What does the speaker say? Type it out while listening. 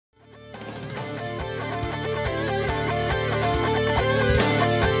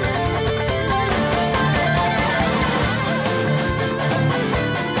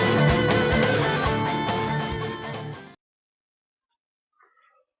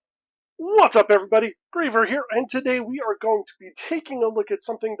What's up, everybody? Graver here, and today we are going to be taking a look at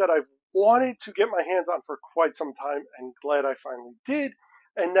something that I've wanted to get my hands on for quite some time, and glad I finally did,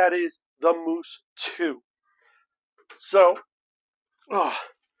 and that is the Moose 2. So,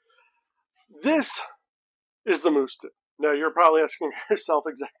 this is the Moose 2. Now, you're probably asking yourself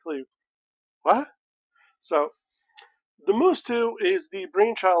exactly, what? So, the Moose 2 is the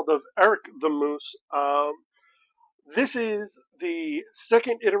brainchild of Eric the Moose. This is the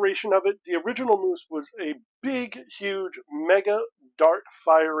second iteration of it. The original Moose was a big, huge, mega dart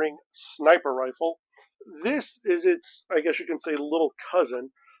firing sniper rifle. This is its, I guess you can say, little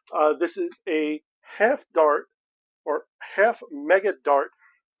cousin. This is a half dart or half mega dart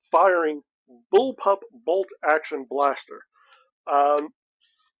firing bullpup bolt action blaster.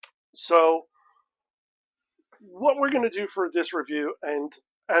 So what we're going to do for this review, and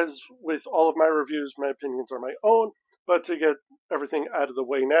as with all of my reviews, my opinions are my own, but to get everything out of the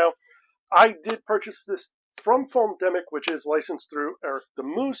way now, I did purchase this from Foamdemic, which is licensed through Eric the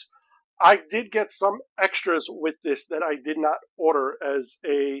Moose. I did get some extras with this that I did not order as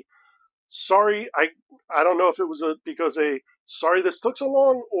a sorry. I don't know if it was because sorry this took so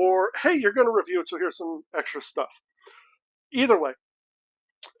long, or hey, you're going to review it, so here's some extra stuff. Either way,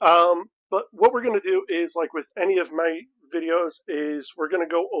 but what we're going to do is, like with any of my videos, is we're going to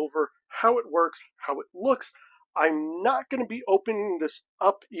go over how it works, how it looks. I'm not going to be opening this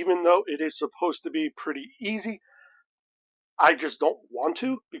up, even though it is supposed to be pretty easy. I just don't want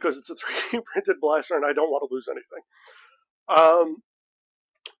to, because it's a 3D printed blaster and I don't want to lose anything.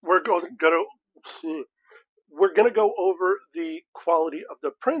 We're going to go over the quality of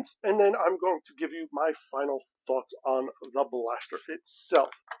the prints, and then I'm going to give you my final thoughts on the blaster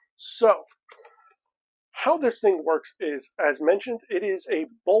itself. So, how this thing works is, as mentioned, it is a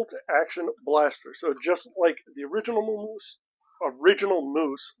bolt action blaster. So just like the original Moose,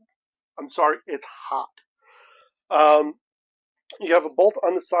 I'm sorry, it's hot. You have a bolt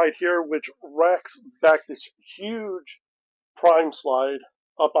on the side here, which racks back this huge prime slide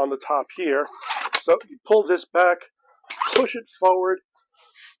up on the top here. So you pull this back, push it forward,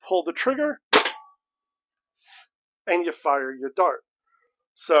 pull the trigger, and you fire your dart.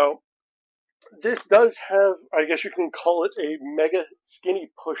 So this does have, I guess you can call it a mega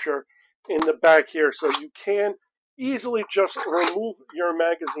skinny pusher in the back here, so you can easily just remove your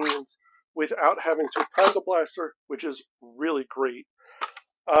magazines without having to prime the blaster, which is really great.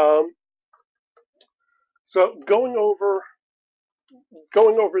 So going over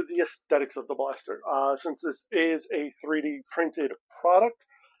the aesthetics of the blaster, since this is a 3D printed product,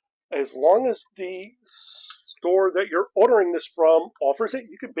 as long as the store that you're ordering this from offers it,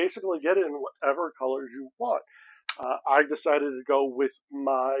 you can basically get it in whatever colors you want. I decided to go with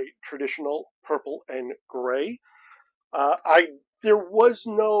my traditional purple and gray. There was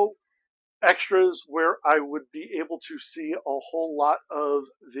no extras where I would be able to see a whole lot of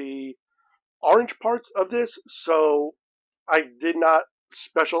the orange parts of this, so I did not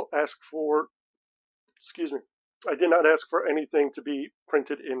ask for anything to be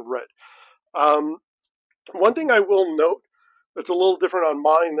printed in red. One thing I will note that's a little different on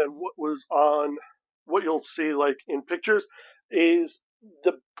mine than what you'll see like in pictures is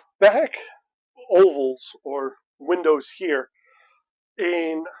the back ovals or windows here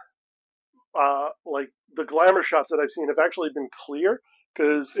in like the glamour shots that I've seen have actually been clear,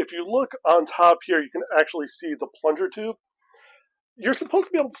 because if you look on top here, you can actually see the plunger tube. You're supposed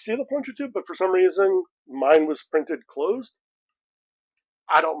to be able to see the plunger tube, but for some reason mine was printed closed.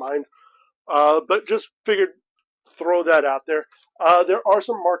 I don't mind. But just figured throw that out there. There are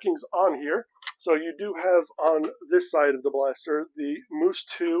some markings on here. So you do have on this side of the blaster the Moose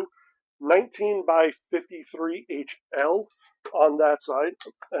 2 19 by 53 HL on that side,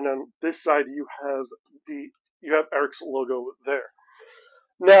 and on this side you have Eric's logo there.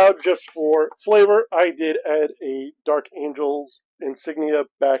 Now, just for flavor, I did add a Dark Angels insignia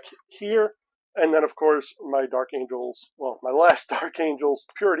back here. And then, of course, my last Dark Angels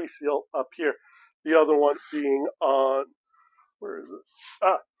Purity seal up here. The other one being on, where is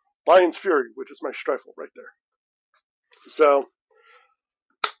it? Lion's Fury, which is my Strifle right there. So,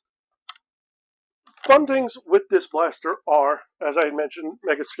 fun things with this blaster are, as I mentioned,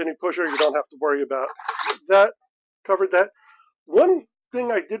 mega skinny pusher. You don't have to worry about that. Covered that. One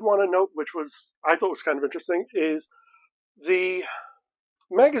thing I did want to note, which I thought was kind of interesting, is the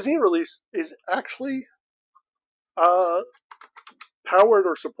magazine release is actually powered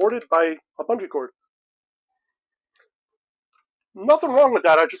or supported by a bungee cord. Nothing wrong with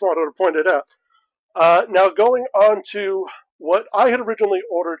that, I just wanted to point it out. Now going on to what I had originally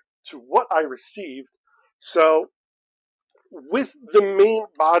ordered to what I received. So with the main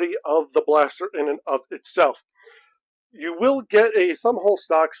body of the blaster in and of itself. You will get a thumbhole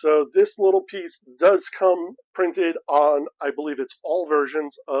stock, so this little piece does come printed on, I believe it's all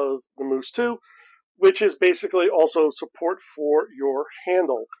versions of the Moose 2, which is basically also support for your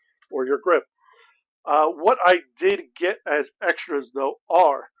handle or your grip. What I did get as extras, though,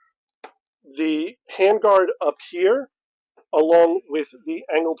 are the handguard up here, along with the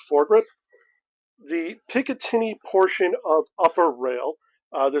angled foregrip, the Picatinny portion of upper rail.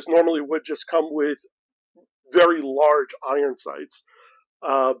 This normally would just come with very large iron sights,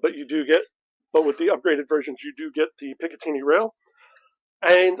 but with the upgraded versions, you do get the Picatinny rail.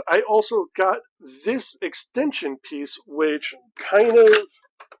 And I also got this extension piece, which kind of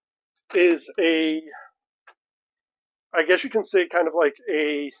is I guess you can say kind of like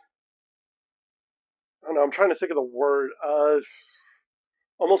I don't know, I'm trying to think of the word,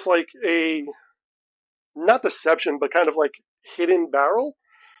 almost like not deception, but kind of like hidden barrel.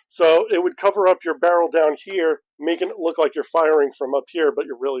 So it would cover up your barrel down here, making it look like you're firing from up here, but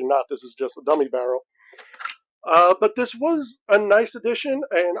you're really not. This is just a dummy barrel. But this was a nice addition,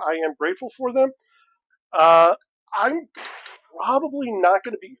 and I am grateful for them. I'm probably not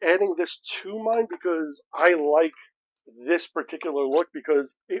going to be adding this to mine because I like this particular look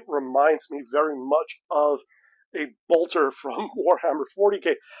because it reminds me very much of a bolter from Warhammer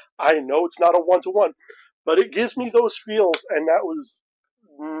 40k. I know it's not a one-to-one, but it gives me those feels, and that was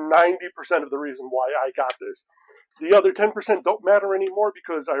 90% of the reason why I got this. The other 10% don't matter anymore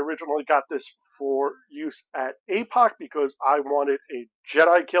because I originally got this for use at APOC because I wanted a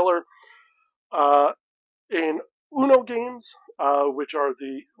Jedi killer in Uno games, which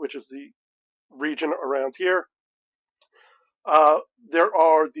is the region around here. There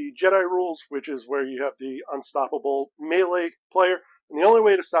are the Jedi rules, which is where you have the unstoppable melee player, and the only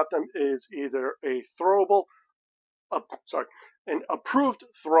way to stop them is either an approved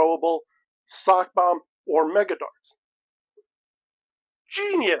throwable sock bomb or mega darts.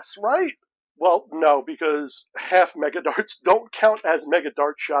 Genius, right? Well, no, because half mega darts don't count as mega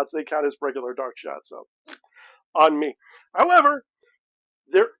dart shots; they count as regular dart shots. So, on me. However,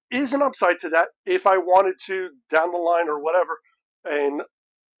 there is an upside to that if I wanted to down the line or whatever, and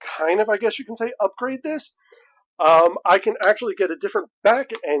kind of, I guess you can say, upgrade this. I can actually get a different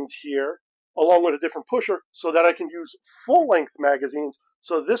back end here along with a different pusher so that I can use full-length magazines.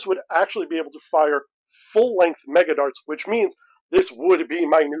 So this would actually be able to fire full-length mega darts, which means this would be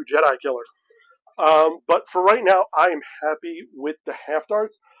my new Jedi killer. But for right now, I am happy with the half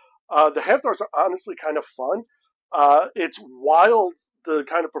darts. The half darts are honestly kind of fun. It's wild the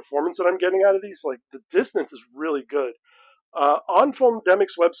kind of performance that I'm getting out of these. Like, the distance is really good. On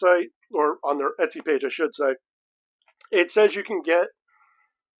Foamdemic's website, or on their Etsy page, I should say, it says you can get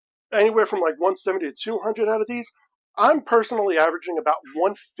anywhere from like 170 to 200 out of these. I'm personally averaging about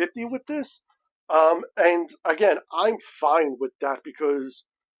 150 with this. And again, I'm fine with that because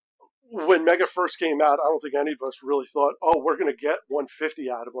when Mega first came out, I don't think any of us really thought, oh, we're going to get 150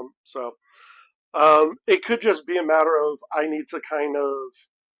 out of them. So it could just be a matter of I need to kind of,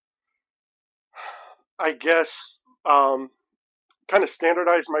 I guess, kind of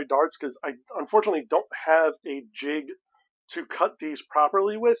standardize my darts because I unfortunately don't have a jig to cut these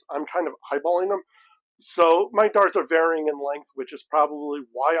properly with. I'm kind of eyeballing them. So my darts are varying in length, which is probably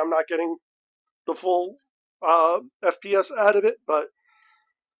why I'm not getting the full FPS out of it. But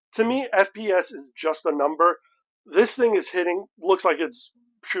to me, FPS is just a number. This thing is looks like it's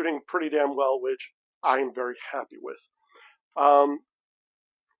shooting pretty damn well, which I am very happy with.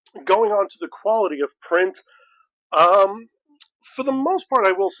 Going on to the quality of print, for the most part,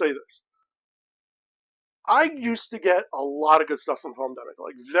 I will say this. I used to get a lot of good stuff from Foamdemic.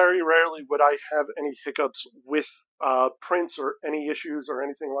 Like, very rarely would I have any hiccups with prints or any issues or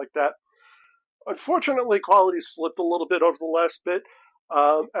anything like that. Unfortunately, quality slipped a little bit over the last bit.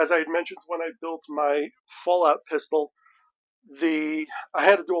 As I had mentioned when I built my Fallout pistol, I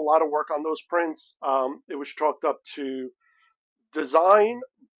had to do a lot of work on those prints. It was chalked up to design,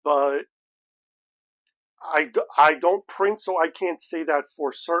 but I don't print, so I can't say that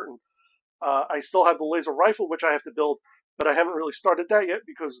for certain. I still have the laser rifle, which I have to build, but I haven't really started that yet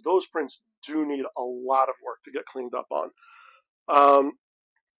because those prints do need a lot of work to get cleaned up on.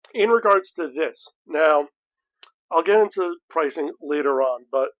 In regards to this, now, I'll get into pricing later on,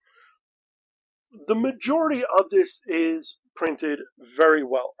 but the majority of this is printed very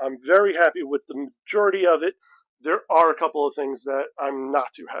well. I'm very happy with the majority of it. There are a couple of things that I'm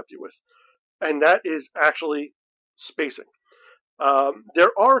not too happy with, and that is actually spacing.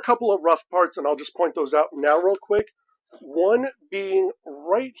 There are a couple of rough parts, and I'll just point those out now real quick. One being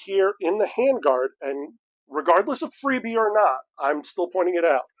right here in the handguard, and regardless of freebie or not, I'm still pointing it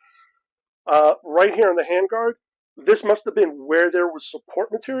out. Right here on the handguard, this must have been where there was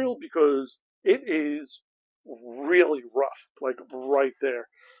support material because it is really rough, like right there.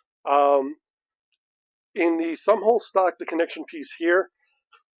 Um, in the thumbhole stock, the connection piece here,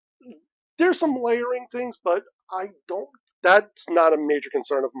 there's some layering things, but I don't. That's not a major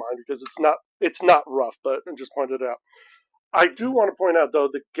concern of mine because it's not rough, but I just pointed it out. I do want to point out though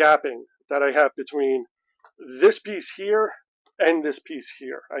the gapping that I have between this piece here and this piece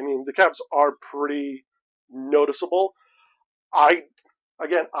here. I mean, the gaps are pretty noticeable. I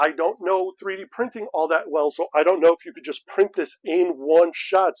I don't know 3D printing all that well, so I don't know if you could just print this in one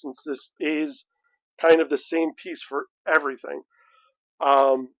shot since this is kind of the same piece for everything.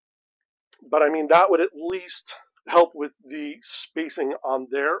 Um, but I mean, that would at least help with the spacing on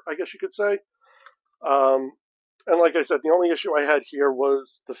there, I guess you could say. Um, and like I said, the only issue I had here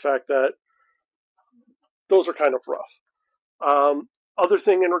was the fact that those are kind of rough. Other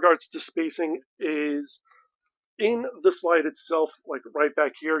thing in regards to spacing is in the slide itself, like right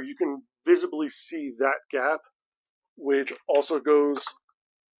back here, you can visibly see that gap, which also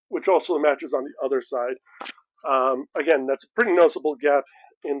matches on the other side. Again, that's a pretty noticeable gap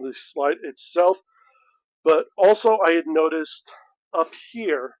in the slide itself, but also I had noticed up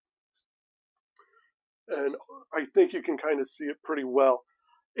here, and I think you can kind of see it pretty well.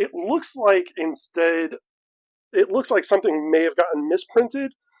 It looks like something may have gotten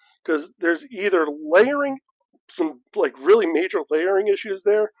misprinted because there's either layering, some like really major layering issues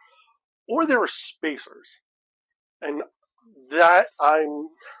there, or there are spacers. And that I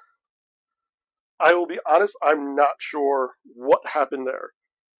will be honest, I'm not sure what happened there.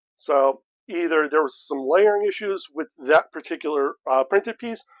 So either there was some layering issues with that particular printed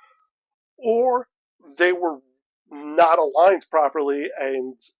piece, or they were not aligned properly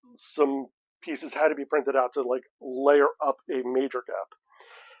and some pieces had to be printed out to like layer up a major gap.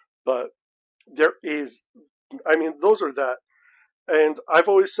 But there is, I mean, those are that. And I've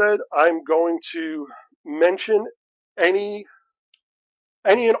always said I'm going to mention any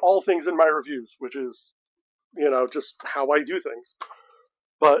and all things in my reviews, which is, just how I do things.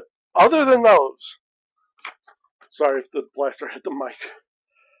 But other than those, sorry if the blaster hit the mic.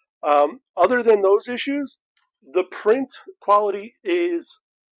 Other than those issues, the print quality is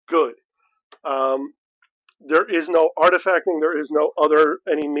good. There is no artifacting, there is no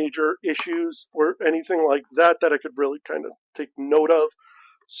any major issues or anything like that I could really kind of take note of.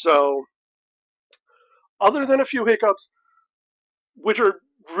 So, other than a few hiccups, which are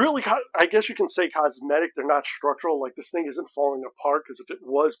really, I guess you can say cosmetic, they're not structural, like this thing isn't falling apart, because if it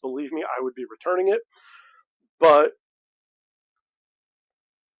was, believe me, I would be returning it. But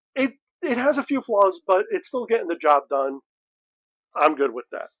it has a few flaws, but it's still getting the job done. I'm good with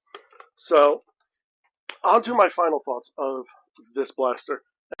that. So, on to my final thoughts of this blaster.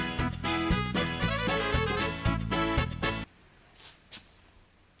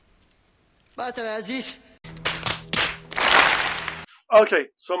 Okay,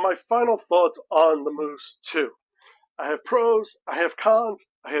 so my final thoughts on the Moose 2. I have pros, I have cons,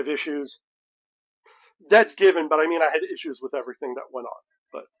 I have issues. That's given, but I mean, I had issues with everything that went on.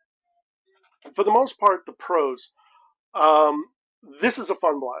 But for the most part, the pros, this is a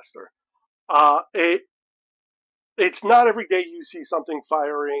fun blaster. It's not every day you see something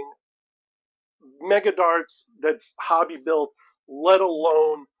firing mega darts that's hobby built, let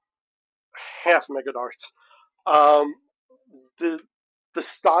alone half mega darts. The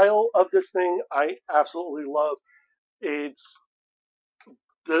style of this thing I absolutely love. It's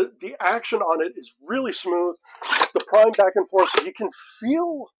the action on it is really smooth. The prime back and forth, you can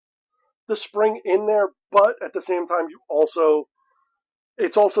feel the spring in there, but at the same time,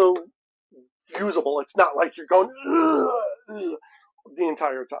 it's also usable. It's not like you're going the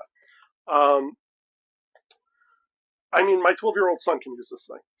entire time. I mean, my 12-year-old son can use this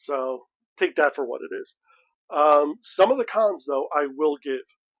thing, so take that for what it is. Some of the cons, though, I will give.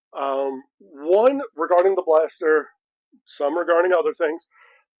 One regarding the blaster, some regarding other things,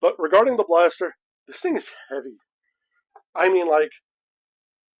 but regarding the blaster, this thing is heavy. I mean, like,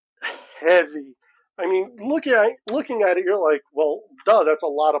 heavy. I mean, looking at it, you're like, well, duh, that's a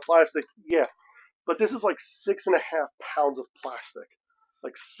lot of plastic. Yeah, but this is like 6.5 pounds of plastic,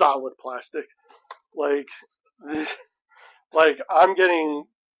 like solid plastic. Like, I'm getting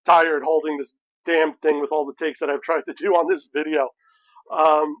tired holding this damn thing with all the takes that I've tried to do on this video.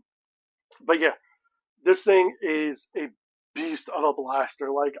 But yeah, this thing is a beast of a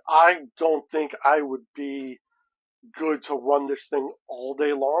blaster. Like, I don't think I would be good to run this thing all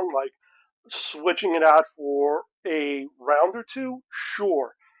day long. Like, switching it out for a round or two,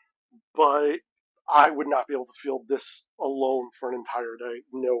 sure. But I would not be able to field this alone for an entire day.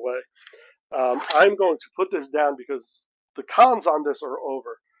 No way. I'm going to put this down because the cons on this are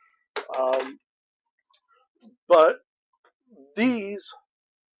over. But these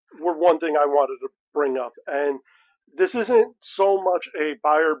were one thing I wanted to bring up. And this isn't so much a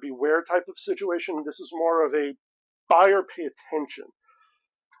buyer beware type of situation. This is more of a buyer pay attention.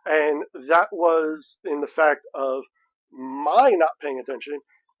 And that was in the fact of my not paying attention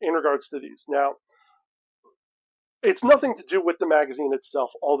in regards to these. Now, it's nothing to do with the magazine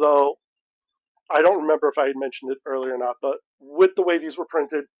itself, although I don't remember if I had mentioned it earlier or not, but with the way these were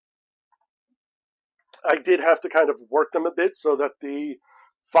printed, I did have to kind of work them a bit so that the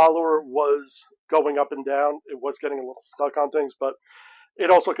follower was going up and down. It was getting a little stuck on things, but it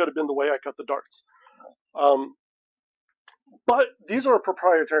also could have been the way I cut the darts. But these are a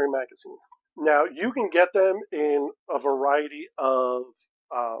proprietary magazine. Now, you can get them in a variety of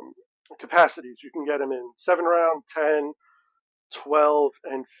capacities. You can get them in 7-round, 10, 12,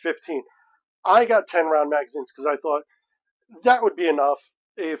 and 15. I got 10-round magazines because I thought that would be enough.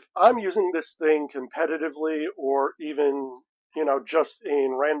 If I'm using this thing competitively or even, just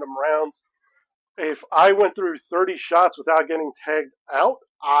in random rounds, if I went through 30 shots without getting tagged out,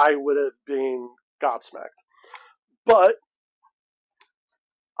 I would have been gobsmacked. But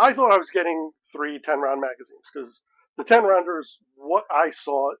I thought I was getting 3 10-round magazines because the 10-rounders, what I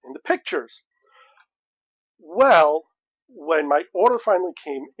saw in the pictures. Well, when my order finally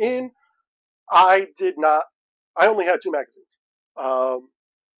came in, I only had 2 magazines.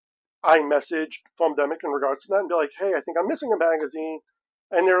 I messaged Foamdemic in regards to that and be like, hey, I think I'm missing a magazine.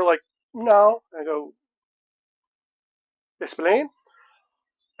 And they were like, no. I go, explain.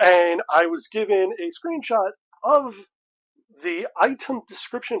 And I was given a screenshot of the item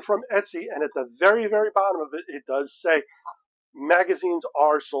description from Etsy, and at the very, very bottom of it, it does say magazines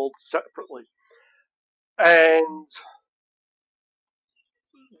are sold separately. And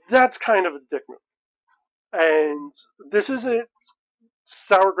that's kind of a dick move. And this isn't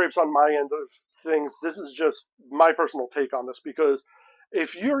sour grapes on my end of things. This is just my personal take on this, because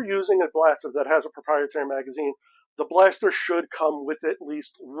if you're using a blaster that has a proprietary magazine, the blaster should come with at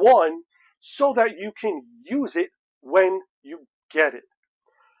least one so that you can use it when you get it.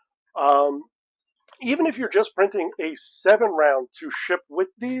 Even if you're just printing a 7-round to ship with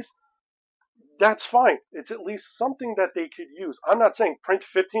these, that's fine. It's at least something that they could use. I'm not saying print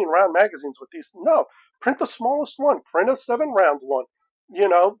 15-round magazines with these. No, print the smallest one. Print a 7-round one.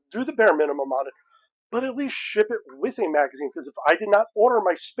 Do the bare minimum on it. But at least ship it with a magazine, because if I did not order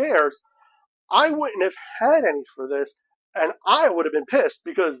my spares, I wouldn't have had any for this, and I would have been pissed,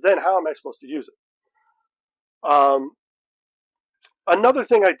 because then how am I supposed to use it? Another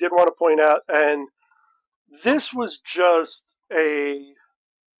thing I did want to point out, and this was just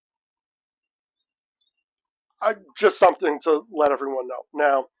just something to let everyone know.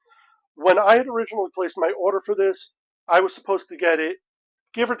 Now, when I had originally placed my order for this, I was supposed to get it,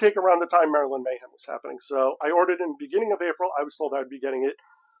 give or take, around the time Maryland Mayhem was happening. So I ordered in the beginning of April. I was told I would be getting it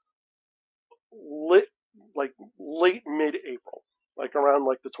late mid-April, like around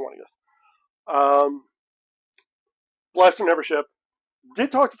the 20th. Blaster never shipped.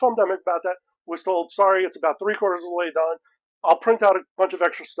 Did talk to Foamdemic about that. Was told, sorry, it's about 3/4 of the way done. I'll print out a bunch of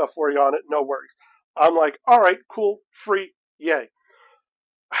extra stuff for you on it. No worries. I'm like, all right, cool, free, yay.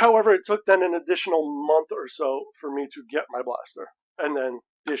 However, it took then an additional month or so for me to get my blaster. And then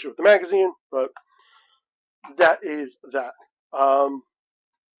the issue with the magazine, but that is that.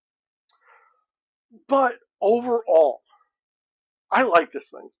 But overall, I like this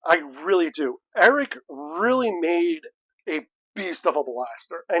thing. I really do. Eric really made a beast of a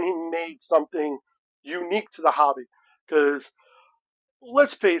blaster, and he made something unique to the hobby. Because,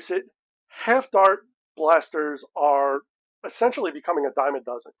 let's face it, half-dart blasters are essentially becoming a dime a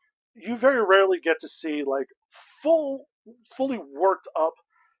dozen. You very rarely get to see fully worked up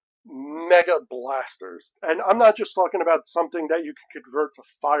mega blasters. And I'm not just talking about something that you can convert to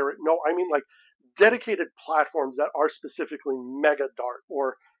fire it. No, I mean dedicated platforms that are specifically mega dart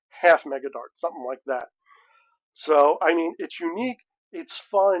or half mega dart, something like that. So, I mean, it's unique, it's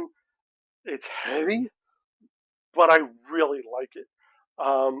fun, it's heavy, but I really like it.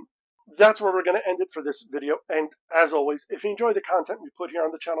 That's where we're going to end it for this video. And as always, if you enjoy the content we put here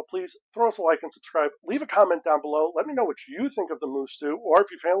on the channel, please throw us a like and subscribe. Leave a comment down below. Let me know what you think of the Moose 2, or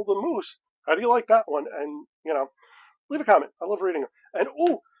if you've handled the Moose, how do you like that one? And, leave a comment. I love reading them. And,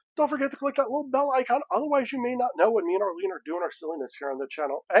 don't forget to click that little bell icon. Otherwise, you may not know when me and Arlene are doing our silliness here on the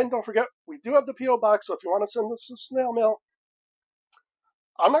channel. And don't forget, we do have the P.O. Box, so if you want to send us some snail mail,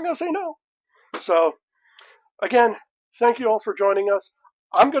 I'm not going to say no. So, again, thank you all for joining us.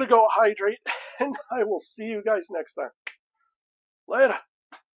 I'm going to go hydrate and I will see you guys next time. Later.